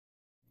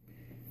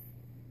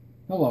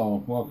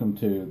Hello, welcome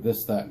to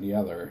This, That, and the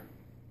Other.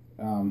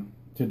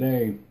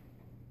 Today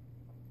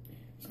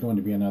it's going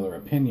to be another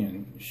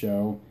opinion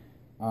show.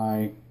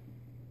 I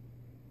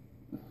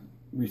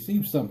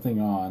received something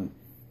on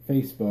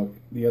Facebook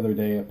the other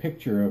day, a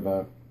picture of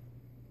a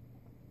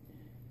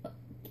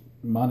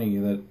money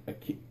that a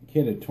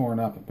kid had torn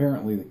up.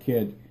 Apparently the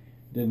kid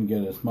didn't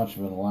get as much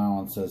of an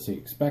allowance as he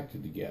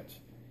expected to get.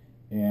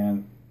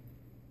 And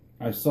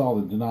I saw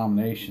the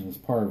denomination as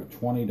part of a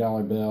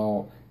 $20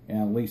 bill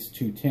and at least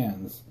 2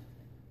 10s.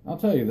 I'll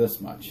tell you this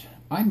much.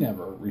 I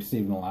never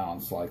received an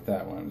allowance like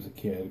that when I was a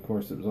kid. Of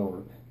course, it was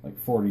over like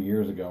 40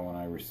 years ago when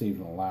I received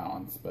an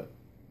allowance, but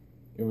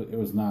it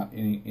was not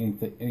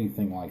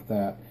anything like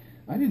that.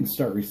 I didn't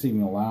start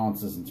receiving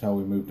allowances until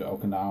we moved to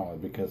Okinawa,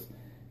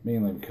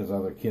 mainly because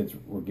other kids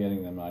were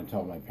getting them and I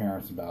told my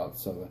parents about it.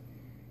 So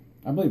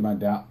I believe my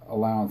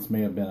allowance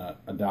may have been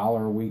a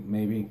dollar a week,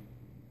 maybe.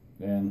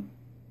 And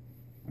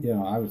you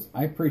know,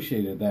 I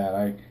appreciated that.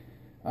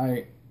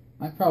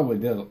 I probably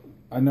did.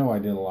 I know I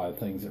did a lot of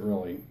things that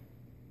really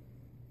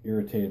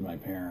irritated my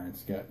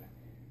parents. Got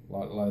a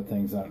lot of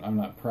things I'm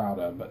not proud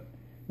of. But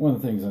one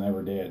of the things I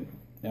never did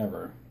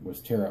ever was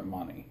tear up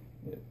money.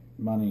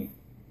 Money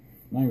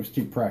was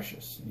too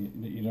precious.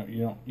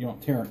 You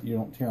don't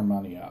tear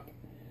money up.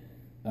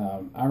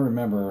 I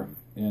remember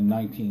in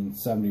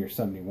 1970 or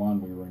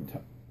 71 we were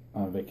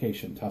on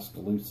vacation in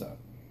Tuscaloosa,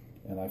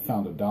 and I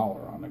found $1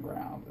 on the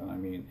ground. And I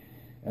mean,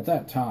 at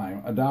that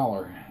time,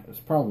 $1 is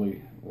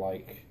probably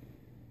like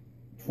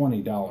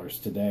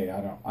 $20 today.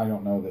 I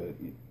don't know the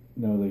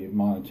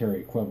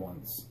monetary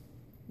equivalents,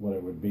 what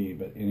it would be,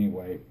 but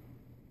anyway,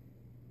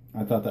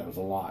 I thought that was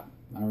a lot.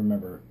 I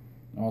remember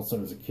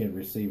also as a kid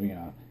receiving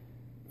a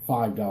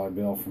 $5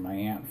 bill from my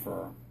aunt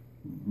for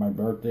my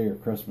birthday or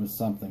Christmas,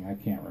 something I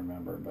can't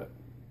remember, but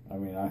I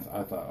mean, I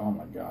thought, oh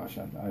my gosh,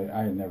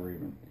 I had never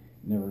even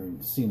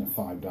seen a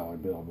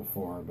 $5 bill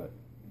before. But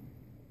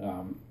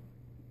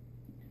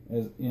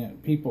as you know,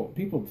 people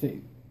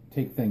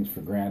take things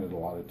for granted a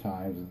lot of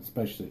times, and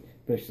especially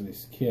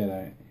this kid.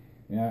 I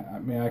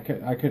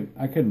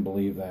couldn't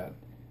believe that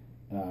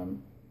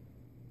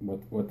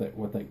what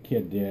that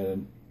kid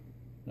did.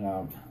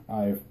 And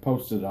I've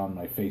posted on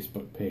my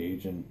Facebook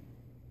page, and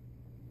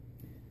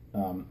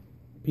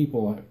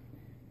people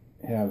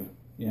have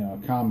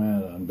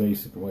commented on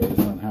basic ways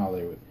on how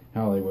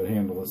they would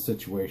handle the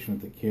situation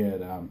with the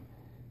kid.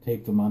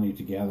 Take the money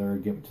together,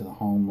 give it to the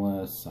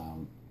homeless.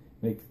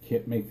 Make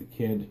the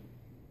kid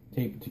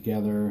tape it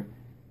together,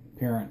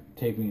 parent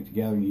taping it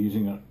together and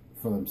using it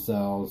for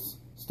themselves,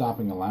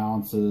 stopping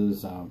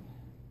allowances, a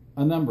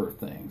number of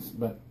things.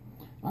 But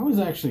I was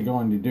actually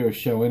going to do a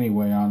show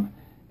anyway on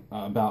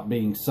about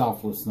being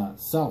selfless,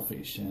 not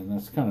selfish, and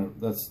that's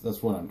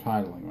what I'm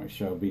titling my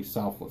show: Be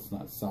Selfless,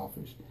 Not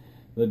Selfish.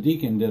 The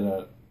deacon did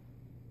a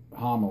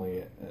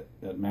homily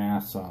at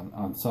Mass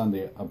on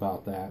Sunday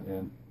about that,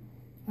 and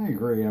I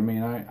agree. I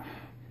mean,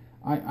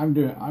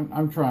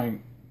 I'm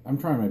trying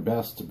my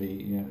best to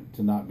be,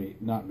 to not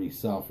be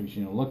selfish.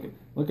 Look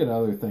at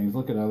other things.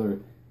 Look at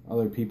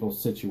other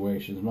people's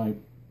situations. My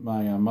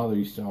mother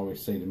used to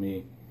always say to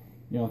me,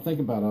 think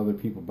about other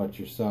people but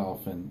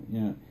yourself.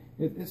 And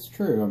it's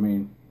true. I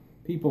mean,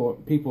 people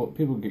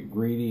get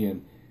greedy,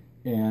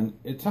 and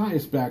it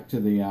ties back to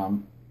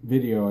the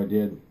video I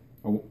did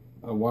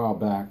a while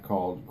back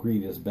called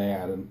 "Greed is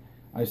Bad," and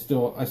I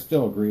still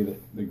agree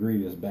that the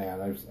greed is bad.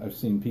 I've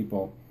seen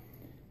people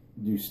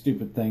do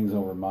stupid things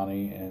over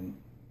money and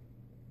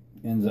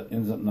ends up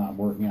not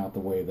working out the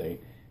way they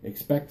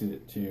expected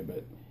it to.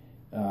 But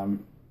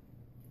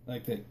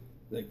like that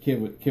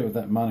kid with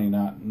that money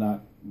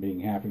not being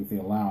happy with the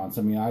allowance.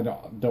 I mean, I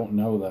don't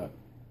know the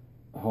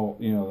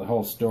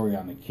whole story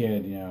on the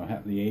kid.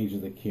 The age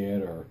of the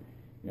kid, or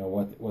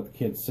what the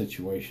kid's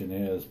situation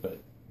is.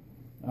 But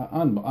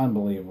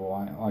unbelievable.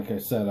 Like I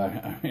said,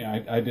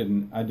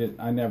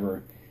 I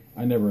never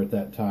at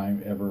that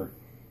time ever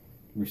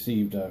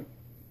received an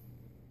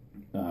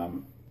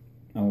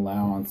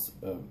allowance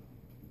of.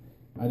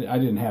 I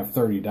didn't have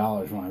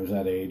 $30 when I was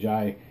that age.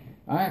 I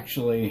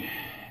actually,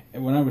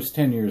 when I was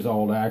 10 years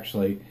old, I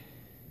actually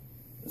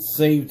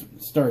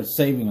started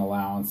saving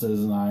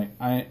allowances, and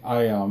I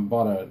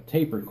bought a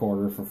tape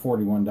recorder for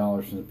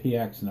 $41 from the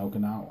PX in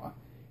Okinawa,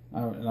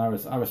 and I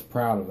was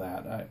proud of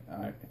that.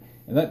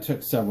 And that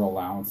took several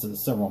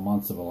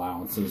months of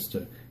allowances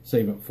to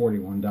save up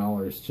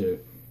 $41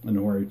 in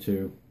order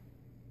to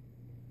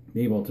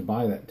be able to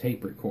buy that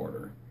tape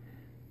recorder.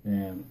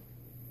 And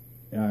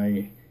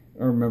I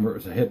remember it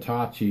was a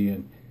Hitachi,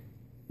 and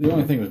the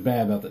only thing that was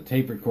bad about the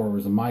tape recorder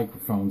was the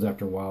microphones.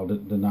 After a while,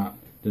 did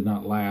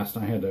not last.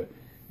 I had to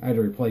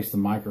replace the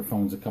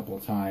microphones a couple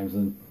of times,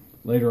 and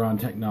later on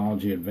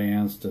technology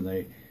advanced, and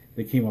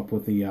they came up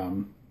with the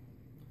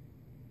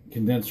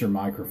condenser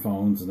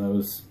microphones, and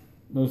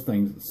those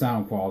things,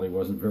 sound quality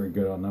wasn't very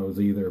good on those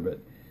either. But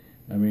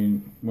I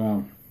mean,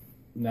 well,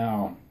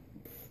 now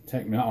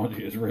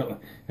technology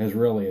has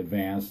really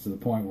advanced to the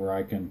point where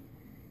I can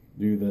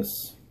do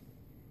this,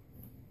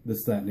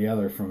 that, and the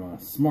other from a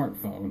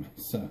smartphone.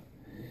 So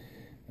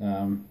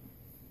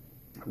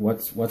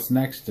what's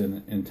next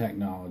in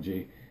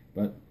technology.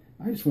 But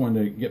I just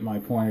wanted to get my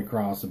point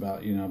across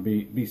about, you know,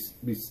 be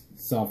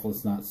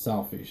selfless, not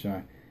selfish.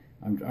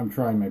 I'm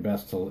trying my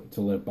best to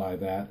live by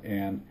that.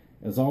 And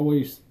as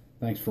always,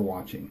 thanks for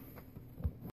watching.